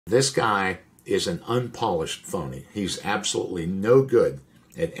This guy is an unpolished phony. He's absolutely no good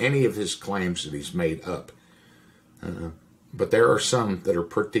at any of his claims that he's made up. But there are some that are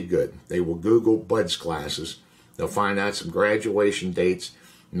pretty good. They will Google buds classes. They'll find out some graduation dates,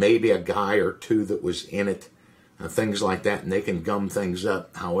 maybe a guy or two that was in it, things like that, and they can gum things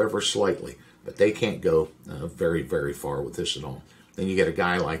up, however slightly. But they can't go very, very far with this at all. Then you get a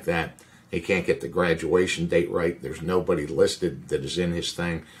guy like that. He can't get the graduation date right. There's nobody listed that is in his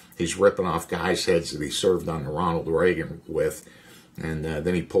thing. He's ripping off guys' heads that he served on the Ronald Reagan with. And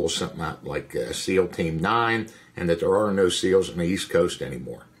then he pulls something out like SEAL Team 9 and that there are no SEALs on the East Coast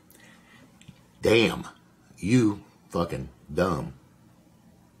anymore. Damn, you fucking dumb.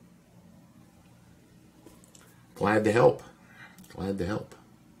 Glad to help. Glad to help.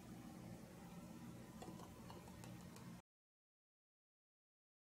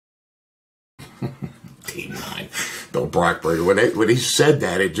 Team 9. Bill Brockbrader. When he said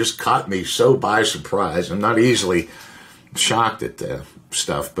that, it just caught me so by surprise. I'm not easily shocked at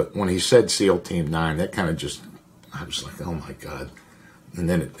stuff, but when he said SEAL Team 9, that kind of just, I was like, oh my God. And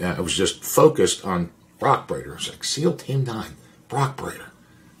then I was just focused on Brockbrader. It's like, SEAL Team 9, Brockbrader.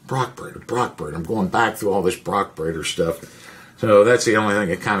 I'm going back through all this Brockbrader stuff. So that's the only thing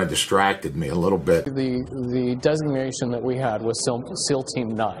that kind of distracted me a little bit. The designation that we had was SEAL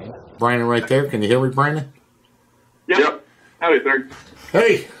Team 9. Brandon right there. Can you hear me, Brandon? Yep. Howdy, sir.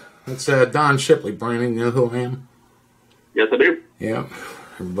 Hey, that's Don Shipley. Brandon, you know who I am? Yes, I do. Yeah,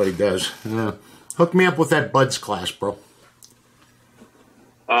 everybody does. Hook me up with that buds class, bro.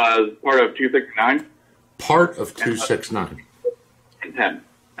 Part of 269. Part of 269. And 10.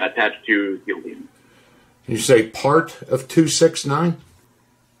 Attached to SEAL Team. You say part of 269?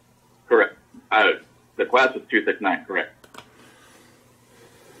 Correct. The class is 269, correct.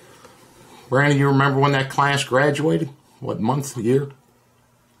 Brandon, you remember when that class graduated? What month, year?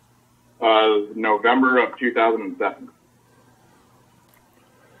 November of 2007.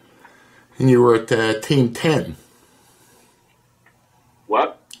 And you were at Team 10.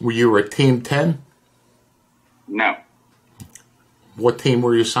 What? You were at Team 10? No. What team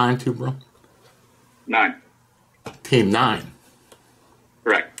were you assigned to, bro? 9. Team 9.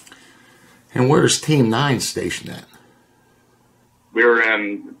 Correct. And where's Team 9 stationed at? We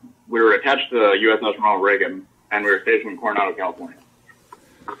were attached to the USS Ronald Reagan, and we were stationed in Coronado, California.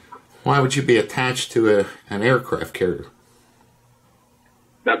 Why would you be attached to an aircraft carrier?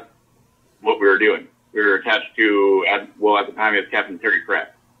 That's what we were doing. We were attached to, at the time, it was Captain Terry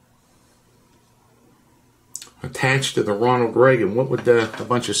Kraft. Attached to the Ronald Reagan. What would a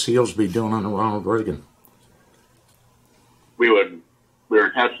bunch of SEALs be doing on the Ronald Reagan? We were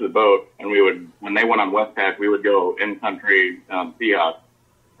attached to the boat, and when they went on Westpac, we would go in-country Seahawks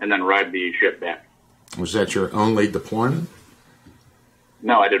and then ride the ship back. Was that your only deployment?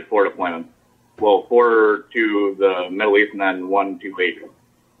 No, I did 4 deployments. Well, 4 to the Middle East and then 1 to Asia.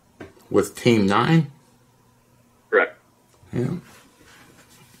 With Team 9? Correct. Yeah.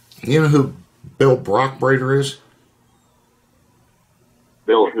 You know who Bill Brockbrader is?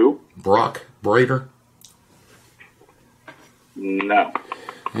 Bill who? Brockbrader? No.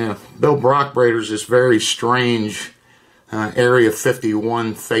 Yeah. Bill Brockbrader's this very strange Area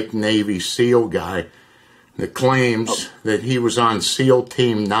 51 fake Navy SEAL guy that claims that he was on SEAL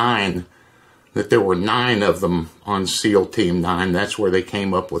Team 9, that there were 9 of them on SEAL Team 9. That's where they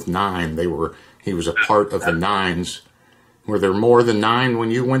came up with 9. He was a part of the 9s. Were there more than 9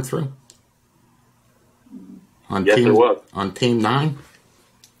 when you went through? Yes, there was. On Team 9?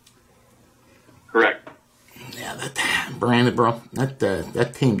 Correct. Yeah, Brandon, bro,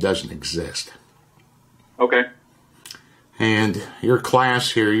 that team doesn't exist. Okay. And your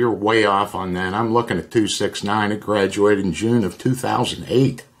class here, you're way off on that. I'm looking at 269. It graduated in June of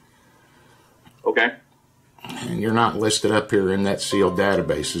 2008. Okay. And you're not listed up here in that SEAL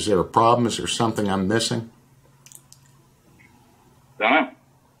database. Is there a problem? Is there something I'm missing? Don't know.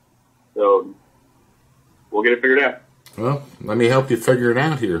 So we'll get it figured out. Well, let me help you figure it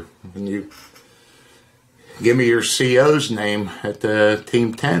out here. Can you give me your CO's name at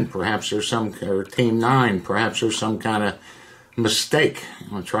Team 10? Perhaps there's or Team 9. Perhaps there's some kind of mistake.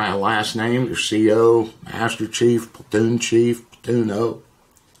 You want to try a last name? Your CO, Master Chief, Platoon O.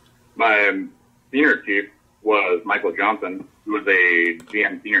 My senior chief was Michael Johnson, who was a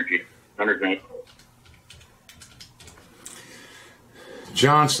GM senior chief. Gunner's mate.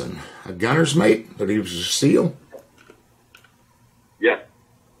 Johnson, a gunner's mate, but he was a SEAL? Yes.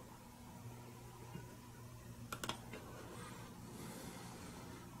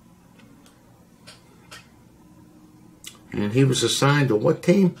 And he was assigned to what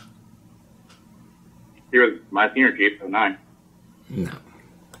team? He was my senior chief of 9. No.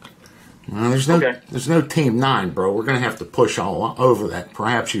 Well, Okay. there's no Team 9, bro. We're going to have to push all over that.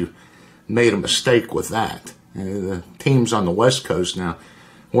 Perhaps you made a mistake with that. The teams on the West Coast now,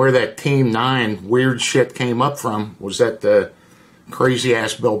 where that Team 9 weird shit came up from was that the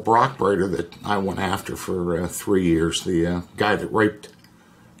crazy-ass Bill Brockbrader that I went after for 3 years, the guy that raped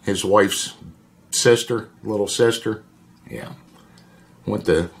his wife's sister, little sister. Yeah. Went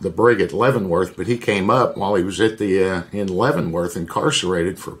to the brig at Leavenworth, but he came up while he was at the in Leavenworth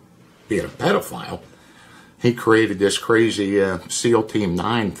incarcerated for being a pedophile. He created this crazy SEAL Team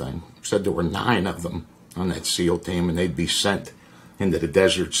 9 thing. Said there were 9 of them on that SEAL team, and they'd be sent into the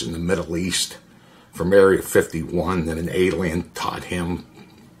deserts in the Middle East from Area 51, that an alien taught him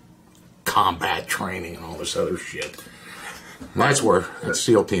combat training and all this other shit. And that's where that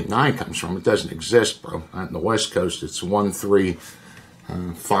SEAL Team 9 comes from. It doesn't exist, bro. On the West Coast, it's 1, 3,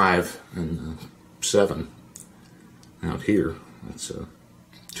 5, and 7. Out here, it's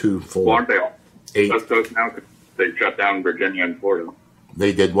 2, 4, Well, aren't they all 8. West Coast now? 'Cause they shut down Virginia and Florida.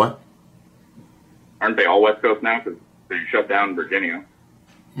 They did what? Aren't they all West Coast now? Because they shut down Virginia.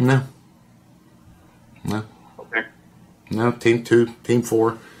 No. Okay. No, Team 2, Team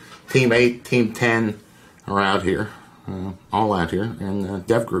 4, Team 8, Team 10 are out here. All out here. And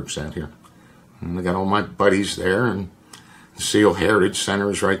dev groups out here. And I got all my buddies there. And the SEAL Heritage Center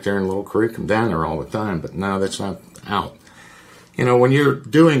is right there in Little Creek. I'm down there all the time. But no, that's not out. You know, when you're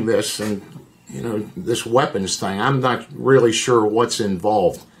doing this and, you know, this weapons thing, I'm not really sure what's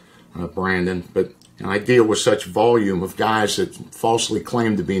involved, Brandon. But you know, I deal with such volume of guys that falsely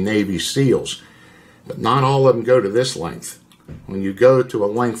claim to be Navy SEALs. But not all of them go to this length. When you go to a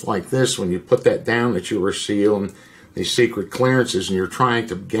length like this, when you put that down that you were a SEAL and these secret clearances and you're trying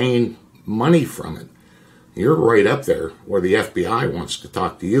to gain money from it, you're right up there where the FBI wants to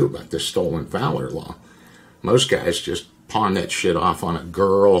talk to you about this stolen valor law. Most guys just pawn that shit off on a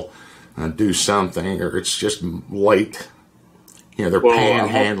girl and do something, or it's just light. You know, they're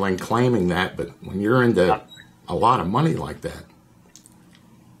panhandling, claiming that, but when you're into a lot of money like that.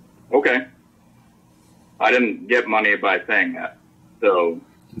 Okay. I didn't get money by saying that. So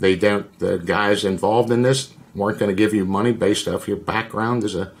They don't, the guys involved in this weren't going to give you money based off your background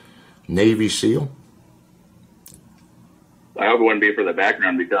as a Navy SEAL? I hope it wouldn't be for the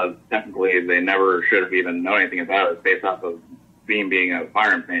background, because technically they never should have even known anything about it based off of being a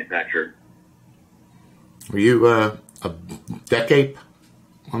firearms manufacturer. Were you a deck ape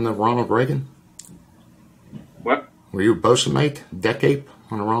on the Ronald Reagan? What? Were you a bosun mate, deck ape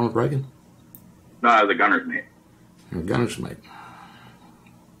on the Ronald Reagan? No, I was a gunner's mate. You're a gunner's mate.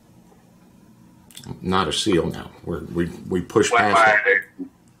 Not a SEAL now. We push past it.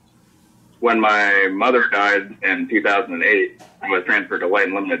 When my mother died in 2008, I was transferred to light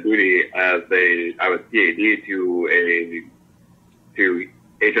and limited duty I was PAD to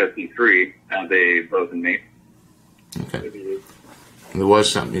HSC3 as a bosun mate. Okay. There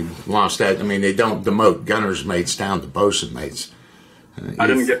was something, you lost that. I mean, they don't demote gunner's mates down to bosun mates. I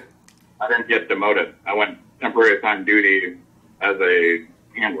didn't get demoted. I went temporary assigned duty as a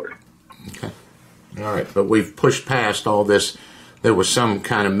handler. Okay. All right, but we've pushed past all this. There was some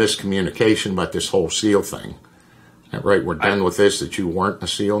kind of miscommunication about this whole SEAL thing. Is that right? We're done with this, that you weren't a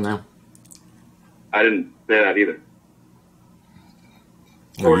SEAL now? I didn't say that either.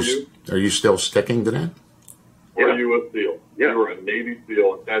 Are you still sticking to that? Were you a SEAL? Yeah. You were a Navy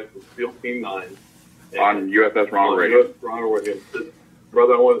SEAL attached to SEAL Team 9. On USS Ronald Reagan. USS Ronald Reagan.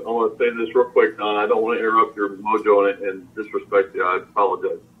 Brother, I want to say this real quick, Don. I don't want to interrupt your mojo and disrespect you. I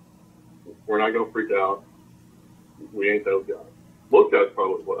apologize. We're not going to freak out. We ain't those guys. Most guys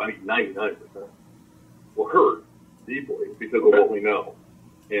probably, 99% will hurt deeply because of what we know.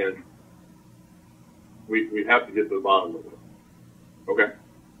 And we have to get to the bottom of it. Okay.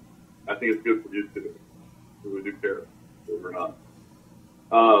 I think it's good for you too. We do care. But we're not.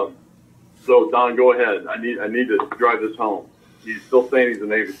 So Don, go ahead. I need to drive this home. He's still saying he's a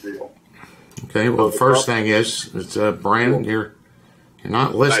Navy SEAL. Okay, well, the first thing is, it's Brandon, you're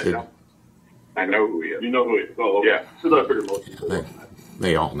not listed. I know who he is. You know who he is. Oh, okay. Yeah. Because I figured most people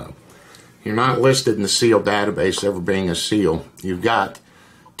They all know. You're not listed in the SEAL database ever being a SEAL. You've got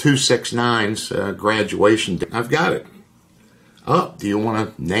 269's graduation. I've got it up. Do you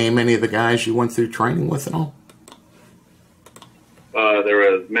want to name any of the guys you went through training with and all? There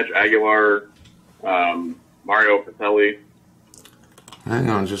was Mitch Aguilar, Mario Patelli. Hang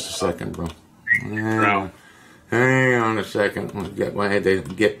on just a second, bro. No. Hang on a second. I had to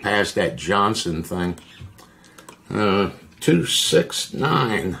get past that Johnson thing.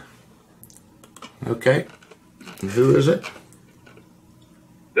 269. Okay. And who is it?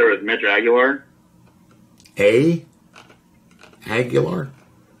 There was Mitch Aguilar. Aguilar?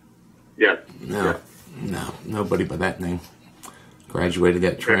 Yes. No, no, nobody by that name graduated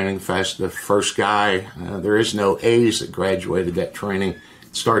that training. Fast, the first guy, there is no A's that graduated that training.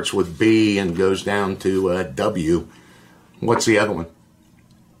 It starts with B and goes down to W. What's the other one?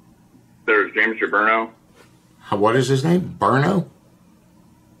 There's James Gerberno. What is his name? Burno?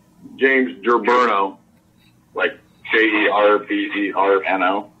 James Gerberno, like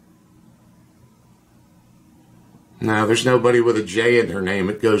Jerberno. No, there's nobody with a J in their name.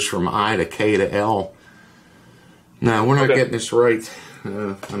 It goes from I to K to L. No, we're not getting this right.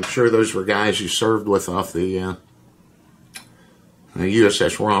 I'm sure those were guys you served with off the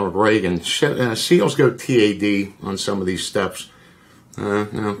USS Ronald Reagan. SEALs go TAD on some of these steps.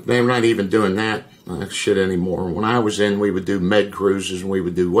 No, they're not even doing that shit anymore. When I was in, we would do med cruises and we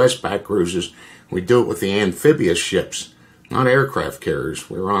would do Westpac cruises. We'd do it with the amphibious ships, not aircraft carriers.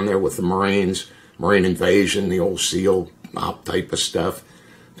 We were on there with the Marines, Marine Invasion, the old SEAL op type of stuff,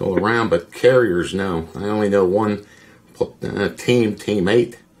 all around. But carriers, no. I only know one Team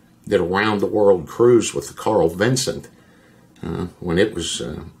 8, did a round-the-world cruise with the Carl Vincent when it was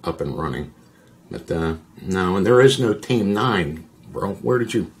up and running. But no, and there is no Team 9, bro. Where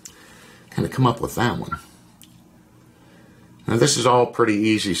did you kind of come up with that one? Now, this is all pretty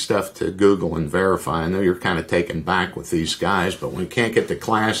easy stuff to Google and verify. I know you're kind of taken back with these guys, but when you can't get the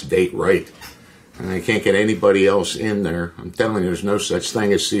class date right, and you can't get anybody else in there, I'm telling you, there's no such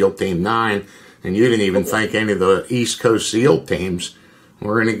thing as SEAL Team 9, and you didn't even think any of the East Coast SEAL teams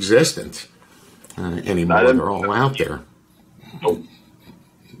were in existence anymore. They're all out there.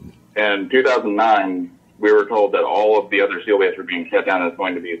 In 2009, we were told that all of the other SEAL bases were being shut down. It's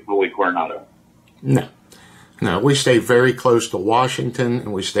going to be fully Coronado. No, we stay very close to Washington,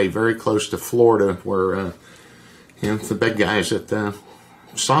 and we stay very close to Florida, where the big guys at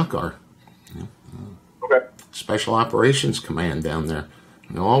SOC are. Okay. Special Operations Command down there.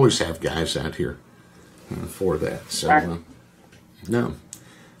 They'll always have guys out here for that. So, no.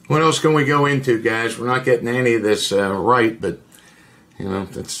 What else can we go into, guys? We're not getting any of this right, but,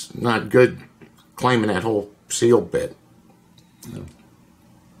 it's not good claiming that whole SEAL bit.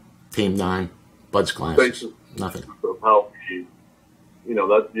 Team 9, Bud's classes, nothing. Of how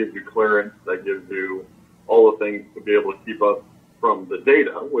that gives you clearance, that gives you all the things to be able to keep us from the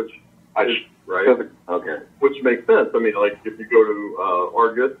data, which is right. Okay. Which makes sense. I mean, like if you go to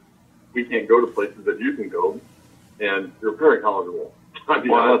Argus, we can't go to places that you can go, and you're very knowledgeable. I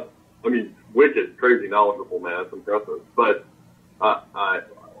mean, wicked, crazy knowledgeable, man. It's impressive. But I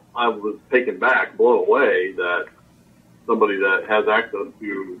was taken back, blown away that somebody that has access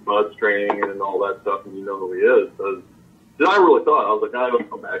to Bud's training and all that stuff, and you know who he is, says, "Did I really thought?" I was like, "I'm gonna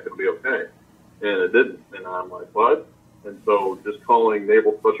come back, it'll be okay," and it didn't. And I'm like, "What?" And so just calling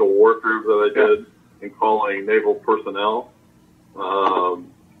Naval Special Warfare that I did, and calling Naval personnel,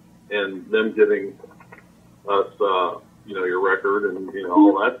 and them giving us, your record and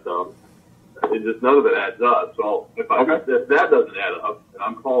all that stuff. It just none of it adds up. So if that doesn't add up, and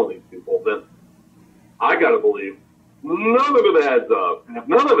I'm calling these people, then I got to believe none of it adds up. And if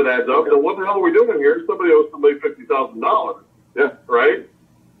none of it adds up, then what the hell are we doing here? Somebody owes somebody $50,000. Yeah, right.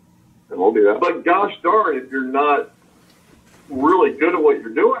 And we'll do that. But gosh darn, if you're not really good at what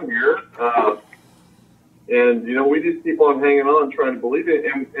you're doing here, and we just keep on hanging on, trying to believe it.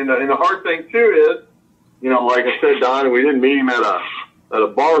 And the hard thing too is, like I said, Don, we didn't meet him at a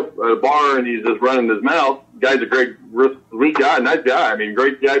bar, and he's just running his mouth. The guy's a great, sweet guy, nice guy. I mean,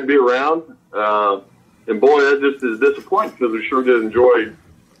 great guy to be around. And boy, that just is disappointing because we sure did enjoy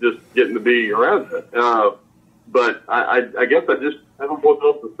just getting to be around it. But I guess I don't know what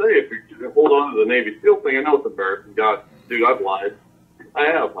else to say. If you hold on to the Navy SEAL thing, I know it's embarrassing. God, dude, I've lied. I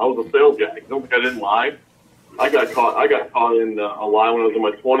have. I was a sales guy. Don't think I didn't lie. I got caught in a lie when I was in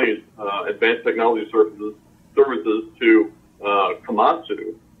my 20s. Advanced technology services to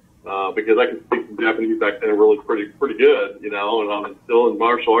Komatsu, because I could speak some Japanese back then really pretty good, and I'm still in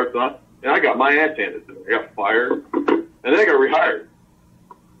martial arts, and I got my ass handed to me. I got fired, and then I got rehired.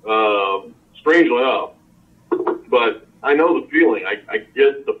 Strangely enough, but I know the feeling. I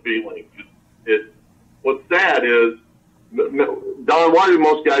get the feeling. What's sad is, Don, why do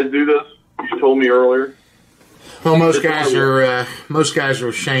most guys do this? You told me earlier. Well, most guys are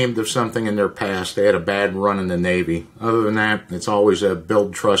ashamed of something in their past. They had a bad run in the Navy. Other than that, it's always a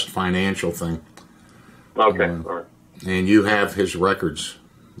build trust financial thing. Okay, all right. And you have his records.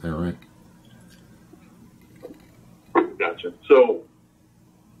 Is that right? Gotcha. So,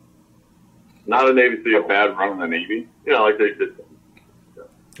 not a Navy SEAL. A bad run in the Navy? Yeah, like they did.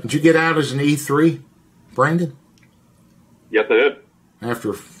 Did you get out as an E3, Brandon? Yes, I did.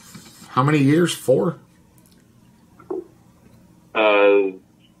 After how many years? 4?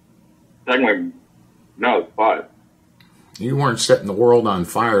 Technically, no, it's 5. You weren't setting the world on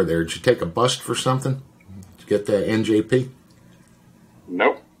fire there. Did you take a bust for something? Did you get the NJP?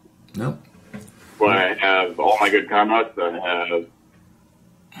 Nope. Nope. But I have all my good comments. I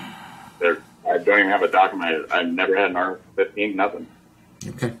don't even have a document. I've never had an R15, nothing.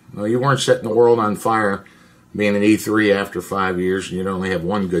 Okay. Well, you weren't setting the world on fire being an E3 after 5 years, and you'd only have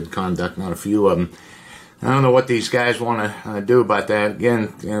one good conduct, not a few of them. I don't know what these guys want to do about that.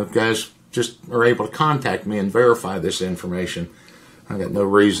 Again, guys just are able to contact me and verify this information. I got no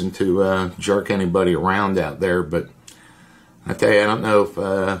reason to jerk anybody around out there, but I tell you, I don't know if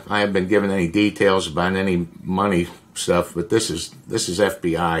I have been given any details about any money stuff, but this is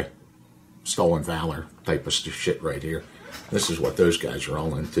FBI stolen valor type of shit right here. This is what those guys are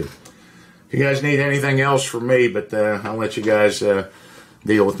all into. If you guys need anything else from me, but I'll let you guys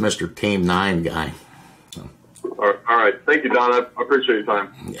deal with Mr. Team 9 guy. So. All right. Thank you, Don. I appreciate your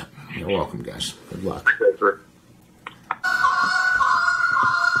time. Yeah, you're welcome, guys. Good luck. Okay, sir.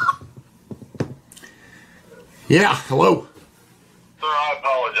 Yeah, hello. Sir, I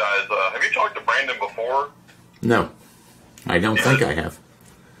apologize. Have you talked to Brandon before? No, I don't think I have.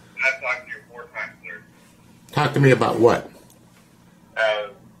 I've talked to you 4 times, sir. Talk to me about what?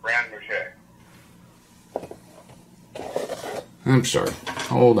 Brand Mouche. I'm sorry.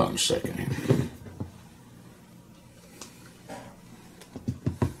 Hold on a second here.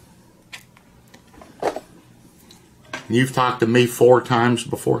 You've talked to me 4 times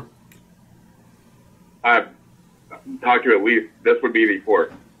before? I've talked to at least, this would be the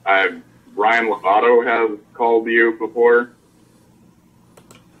 4th. Ryan Lovato has called you before.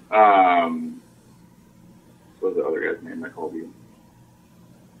 What was the other guy's name that called you?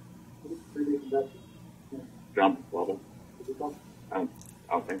 John Paslava. I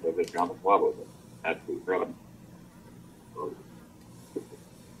don't think that was John Paslava, but absolute fraud.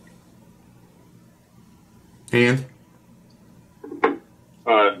 And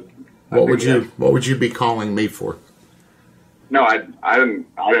What what would you be calling me for? No, I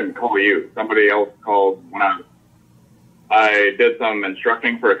didn't call you. Somebody else called when I did some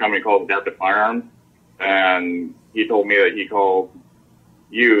instructing for a company called Adaptive Firearms, and he told me that he called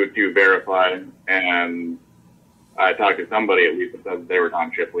you to verify, and I talked to somebody at least that said they were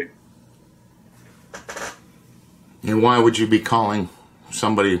Tom Shipley. And why would you be calling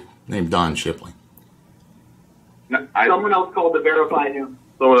somebody named Don Shipley? No, Someone else called to verify him.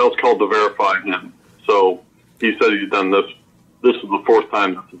 Someone else called to verify him. So he said he's done this. This is the 4th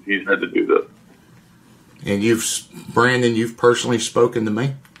time he's had to do this. And Brandon, you've personally spoken to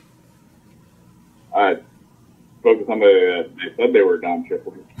me? I spoke to somebody that they said they were Don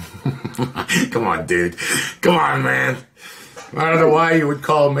Shipley. Come on, dude. Come on, man. I don't know why you would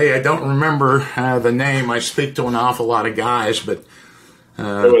call me. I don't remember the name. I speak to an awful lot of guys, but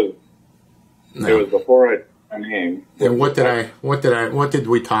It was before I named. And what did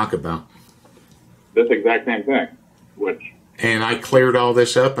we talk about? This exact same thing, And I cleared all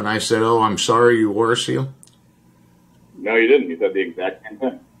this up, and I said, "Oh, I'm sorry, you were SEAL." No, you didn't. You said the exact same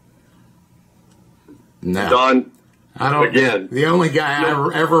thing. No, Don, I don't. Again, the only guy I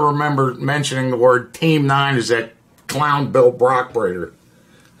ever remember mentioning the word Team 9 is that clown Bill Brockbrader.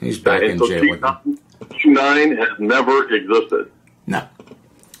 He's back in jail with me. Team 9 has never existed. No.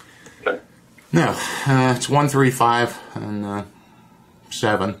 Okay. No, it's 135 and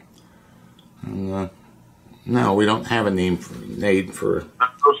 7. And, no, we don't have a name for No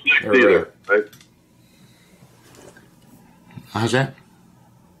 6 either. Right? How's that?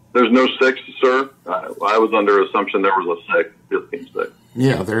 There's no 6, sir. I was under assumption there was a 6. Just Team 6.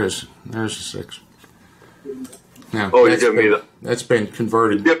 Yeah, there is. There's a 6. Now, Oh, you give me that. That's been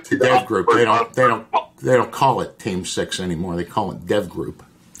converted to Dev Group. They don't call it Team 6 anymore. They call it Dev Group.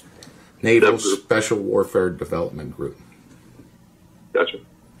 Naval Special Warfare Development Group. Gotcha.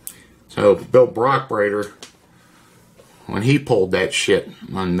 So Bill Brockbrader, when he pulled that shit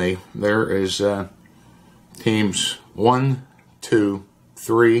on me, there is teams 1, 2,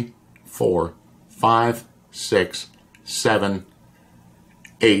 3, 4, 5, 6, 7,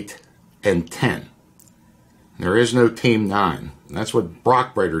 8, and 10. There is no Team 9. That's what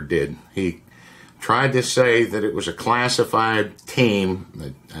Brockbrader did. He tried to say that it was a classified team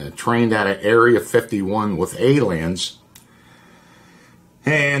that trained out of Area 51 with aliens.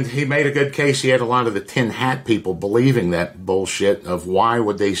 And he made a good case. He had a lot of the tin hat people believing that bullshit of why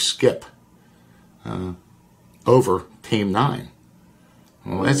would they skip over Team 9.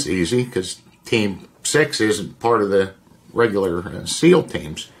 Well, that's easy because Team 6 isn't part of the regular SEAL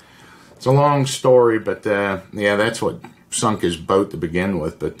teams. It's a long story, but yeah, that's what sunk his boat to begin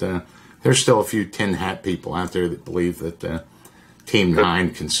with. But there's still a few tin hat people out there that believe that Team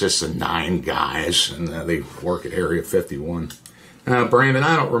 9 consists of 9 guys, and they work at Area 51. Brandon,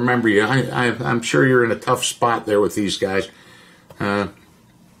 I don't remember you. I'm sure you're in a tough spot there with these guys. No,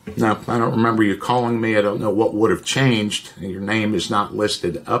 I don't remember you calling me. I don't know what would have changed. Your name is not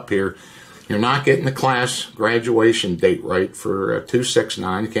listed up here. You're not getting the class graduation date right for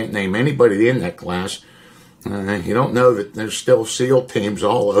 269. You can't name anybody in that class. You don't know that there's still SEAL teams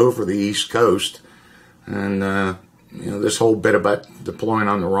all over the East Coast. And, this whole bit about deploying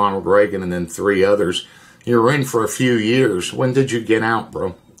on the Ronald Reagan and then 3 others. You're in for a few years. When did you get out,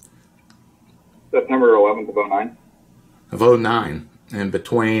 bro? September 11th of 09. Of 09. And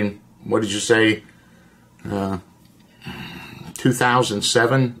between, what did you say,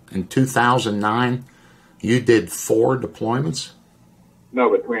 2007 and 2009, you did 4 deployments? No,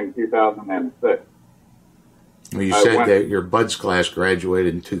 between 2006. Well, you said that your BUDS class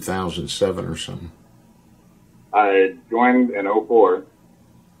graduated in 2007 or something. I joined in 04.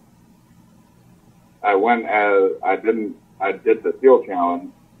 I went as, I did the SEAL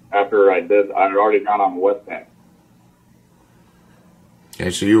challenge after I'd already gone on the West Bank. Okay,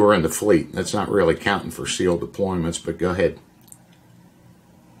 so you were in the fleet. That's not really counting for SEAL deployments, but go ahead.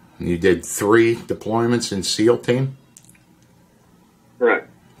 And you did 3 deployments in SEAL team? Correct.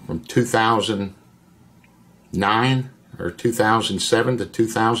 From 2009 or 2007 to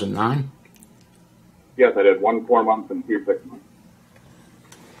 2009? Yes, I did 1 4 months and 2 6 months.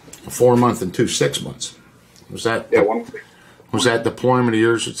 A 4 month and 2 6 months. Was that? Yeah, 1 6. Was that deployment of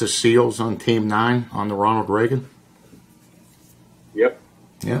yours with the SEALs on Team 9 on the Ronald Reagan? Yep.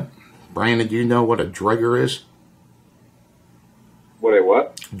 Yeah. Brandon, do you know what a Dregger is? What a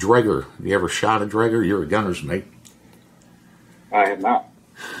what? Dregger. Have you ever shot a Dregger? You're a gunner's mate. I have not.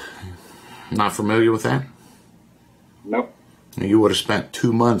 Not familiar with that? Nope. You would have spent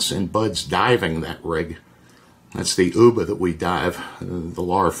 2 months in BUDS diving that rig. That's the UBA that we dive, the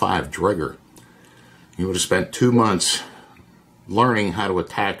LAR 5 Dregger. You would have spent 2 months learning how to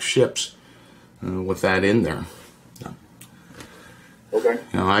attack ships with that in there. Okay.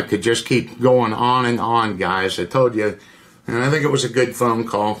 I could just keep going on and on, guys. I told you, and I think it was a good phone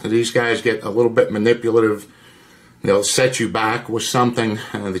call. These guys get a little bit manipulative. They'll set you back with something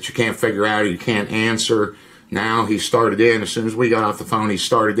that you can't figure out or you can't answer. Now he started in. As soon as we got off the phone, he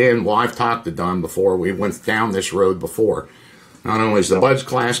started in. Well, I've talked to Don before. We went down this road before. Not only is the BUDS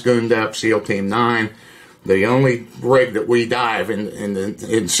class gooned up, SEAL Team 9, the only rig that we dive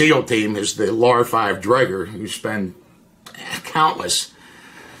in SEAL Team is the LAR 5 Dregger. You spend countless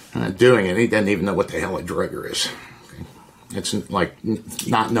doing it. He doesn't even know what the hell a Dregger is. Okay? It's like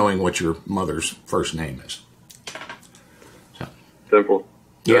not knowing what your mother's first name is. So, Simple.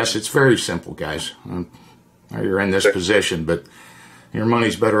 yes, it's very simple, guys. You're in this position, but your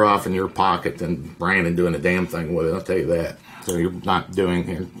money's better off in your pocket than Brandon doing a damn thing with it. I'll tell you that. So you're not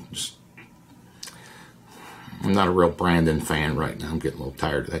doing. I'm not a real Brandon fan right now. I'm getting a little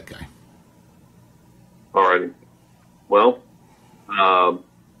tired of that guy. All righty. Well, Don,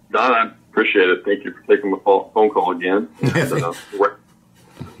 I appreciate it. Thank you for taking my phone call again. And,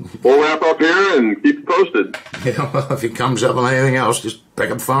 we'll wrap up here and keep you posted. Well, if he comes up on anything else, just pick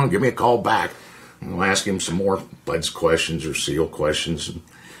up the phone, give me a call back. We'll ask him some more BUDS questions or SEAL questions. And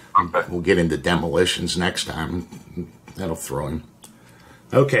Okay. we'll get into demolitions next time. That'll throw him.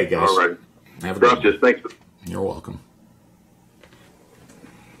 Okay, guys. All right. Have a good Gracias. one. Thanks. You're welcome.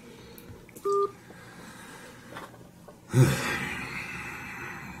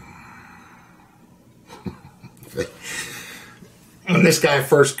 When this guy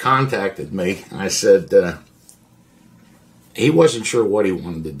first contacted me, I said he wasn't sure what he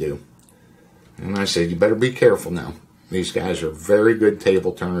wanted to do. And I said, you better be careful now. These guys are very good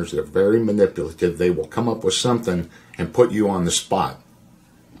table turners. They're very manipulative. They will come up with something and put you on the spot.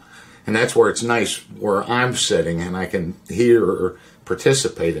 And that's where it's nice where I'm sitting and I can hear or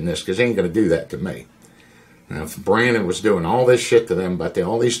participate in this, because he ain't going to do that to me. Now, if Brandon was doing all this shit to them about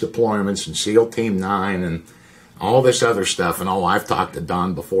all these deployments and SEAL Team 9 and all this other stuff, and I've talked to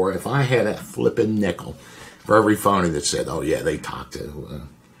Don before, if I had a flipping nickel for every phony that said, oh yeah, they talked to,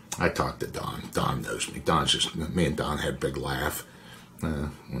 I talked to Don. Don knows me. Me and Don had a big laugh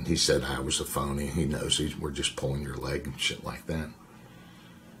when he said I was a phony. He knows we're just pulling your leg and shit like that.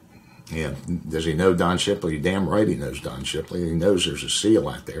 Yeah, does he know Don Shipley? Damn right he knows Don Shipley. He knows there's a SEAL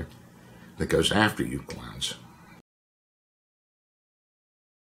out there that goes after you clowns.